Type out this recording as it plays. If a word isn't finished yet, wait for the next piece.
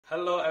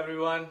Hello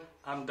everyone,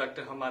 I'm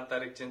Dr. Hamad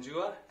Tariq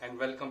Chanjua and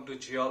welcome to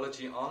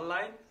Geology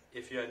Online.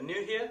 If you are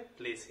new here,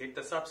 please hit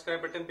the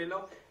subscribe button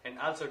below and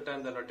also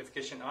turn the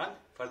notification on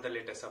for the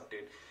latest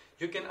update.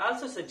 You can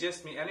also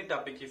suggest me any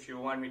topic if you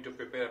want me to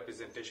prepare a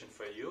presentation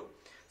for you.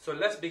 So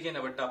let's begin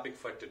our topic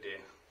for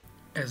today.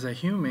 As a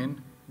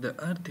human, the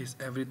earth is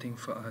everything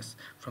for us,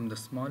 from the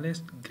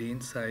smallest grain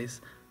size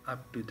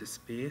up to the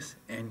space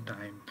and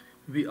time.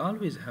 We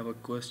always have a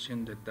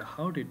question that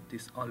how did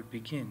this all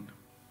begin?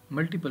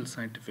 Multiple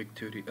scientific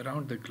theories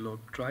around the globe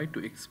try to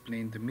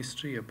explain the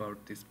mystery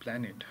about this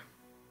planet.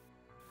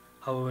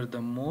 However, the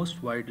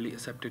most widely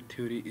accepted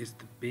theory is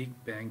the Big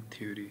Bang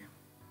theory.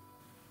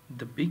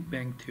 The Big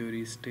Bang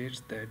theory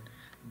states that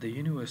the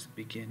universe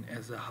began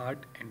as a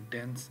hot and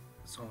dense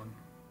zone,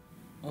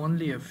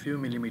 only a few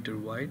millimeters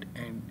wide,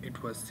 and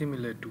it was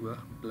similar to a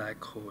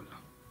black hole.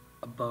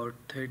 About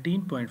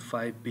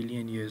 13.5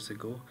 billion years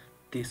ago,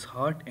 this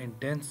hot and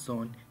dense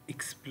zone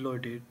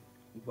exploded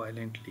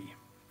violently.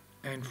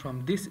 And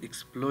from this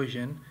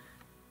explosion,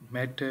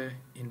 matter,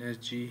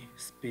 energy,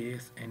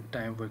 space, and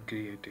time were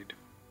created.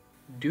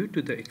 Due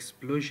to the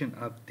explosion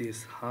of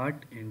this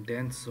hot and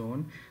dense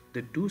zone,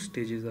 the two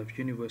stages of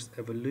universe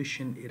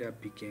evolution era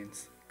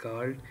begins,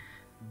 called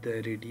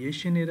the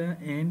radiation era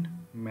and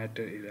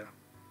matter era.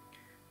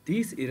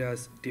 These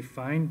eras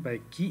defined by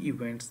key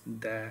events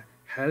that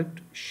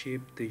helped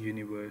shape the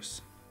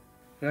universe.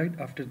 Right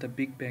after the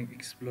Big Bang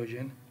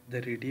explosion, the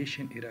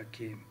radiation era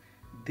came.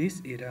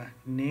 This era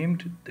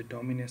named the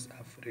dominance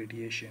of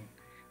radiation.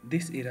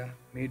 This era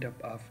made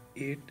up of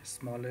 8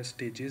 smaller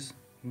stages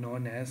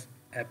known as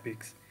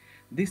epochs.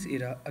 This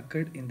era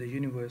occurred in the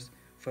universe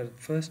for the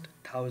first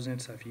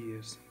thousands of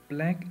years.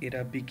 Planck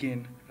era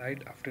began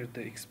right after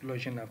the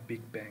explosion of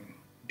Big Bang.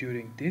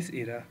 During this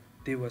era,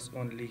 there was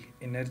only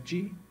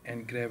energy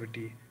and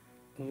gravity,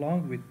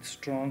 along with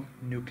strong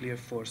nuclear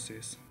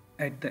forces.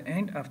 At the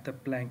end of the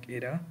Planck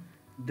era,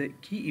 the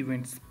key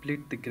event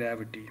split the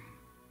gravity.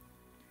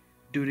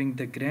 During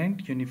the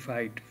Grand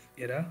Unified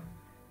Era,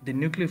 the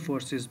nuclear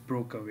forces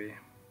broke away.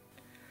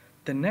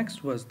 The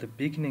next was the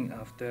beginning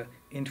of the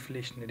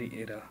Inflationary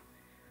Era,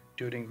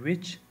 during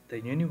which the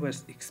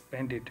universe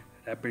expanded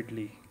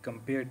rapidly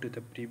compared to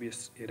the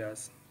previous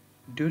eras.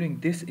 During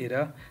this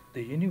era,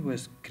 the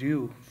universe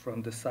grew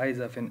from the size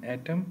of an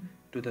atom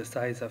to the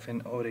size of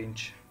an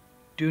orange.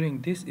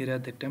 During this era,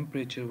 the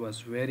temperature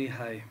was very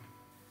high.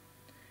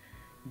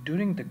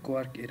 During the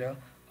quark era,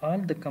 all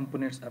the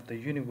components of the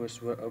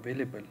universe were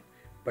available,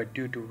 but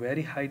due to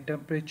very high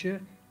temperature,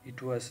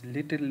 it was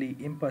literally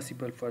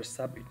impossible for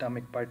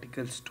subatomic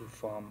particles to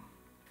form.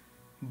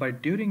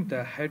 But during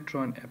the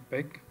hadron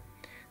epoch,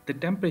 the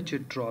temperature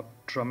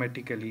dropped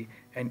dramatically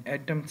and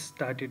atoms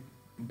started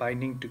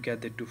binding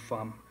together to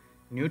form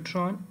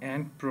neutron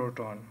and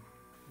proton.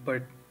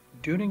 But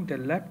during the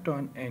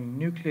lepton and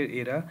nuclear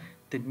era,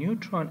 the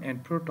neutron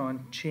and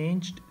proton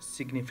changed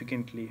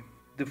significantly.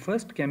 The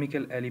first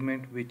chemical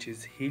element, which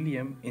is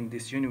helium in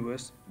this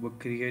universe, were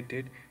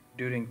created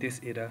during this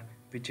era,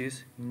 which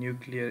is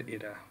nuclear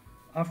era.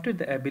 After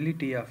the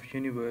ability of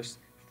universe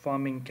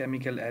forming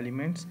chemical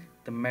elements,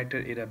 the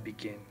matter era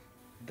began.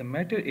 The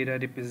matter era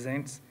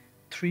represents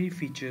three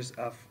features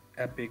of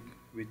epoch,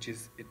 which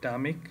is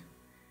atomic,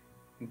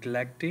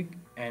 galactic,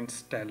 and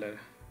stellar.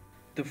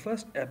 The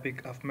first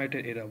epoch of matter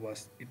era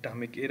was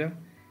atomic era.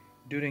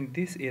 During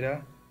this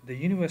era, the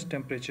universe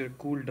temperature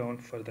cooled down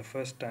for the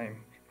first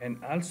time,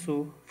 and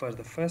also for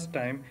the first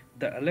time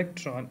the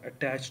electron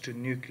attached to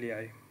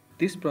nuclei.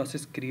 This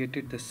process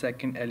created the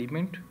second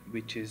element,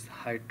 which is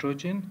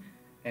hydrogen,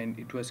 and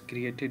it was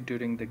created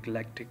during the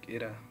galactic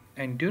era.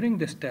 And during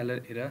the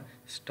stellar era,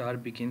 star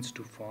begins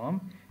to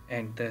form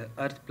and the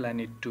earth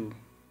planet too.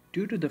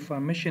 Due to the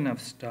formation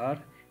of star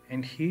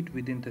and heat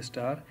within the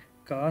star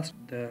caused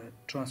the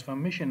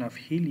transformation of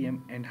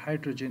helium and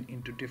hydrogen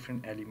into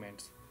different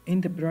elements.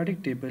 In the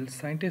periodic table,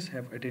 scientists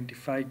have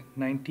identified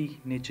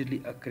 90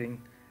 naturally occurring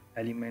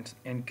elements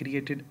and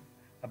created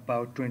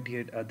about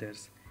 28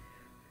 others.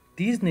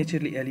 These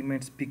naturally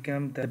elements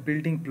become the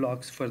building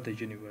blocks for the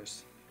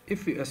universe.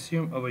 If we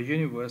assume our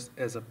universe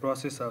as a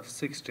process of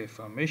 6-day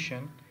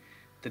formation,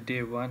 the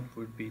day 1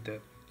 would be the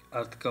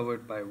earth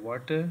covered by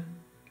water,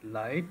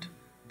 light,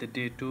 the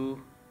day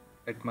 2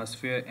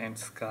 atmosphere and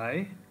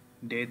sky,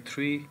 day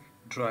 3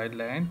 dry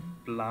land,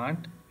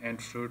 plant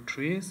and fruit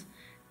trees,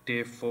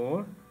 day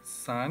 4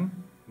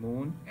 sun,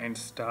 moon and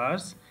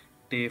stars,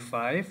 day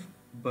 5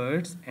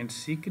 birds and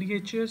sea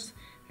creatures,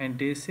 and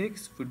day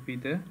 6 would be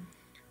the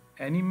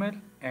animal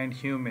and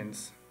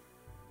humans.